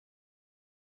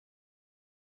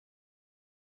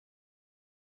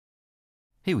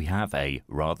Here we have a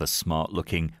rather smart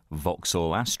looking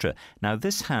Vauxhall Astra. Now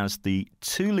this has the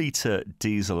 2-litre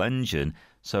diesel engine,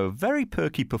 so a very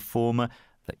perky performer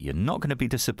that you're not going to be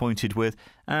disappointed with,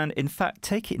 and in fact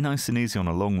take it nice and easy on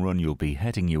a long run. You'll be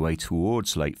heading your way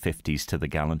towards late 50s to the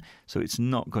gallon, so it's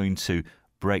not going to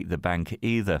break the bank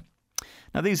either.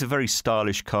 Now these are very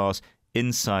stylish cars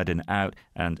inside and out,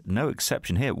 and no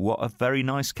exception here. What a very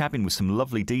nice cabin with some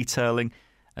lovely detailing,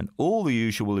 and all the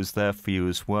usual is there for you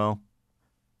as well.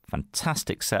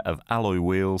 Fantastic set of alloy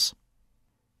wheels.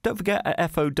 Don't forget,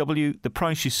 at FOW, the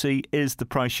price you see is the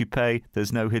price you pay.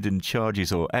 There's no hidden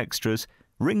charges or extras.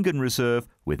 Ring and reserve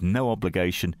with no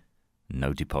obligation,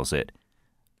 no deposit.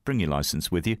 Bring your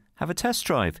licence with you, have a test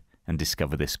drive, and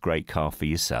discover this great car for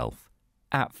yourself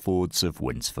at Fords of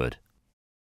Winsford.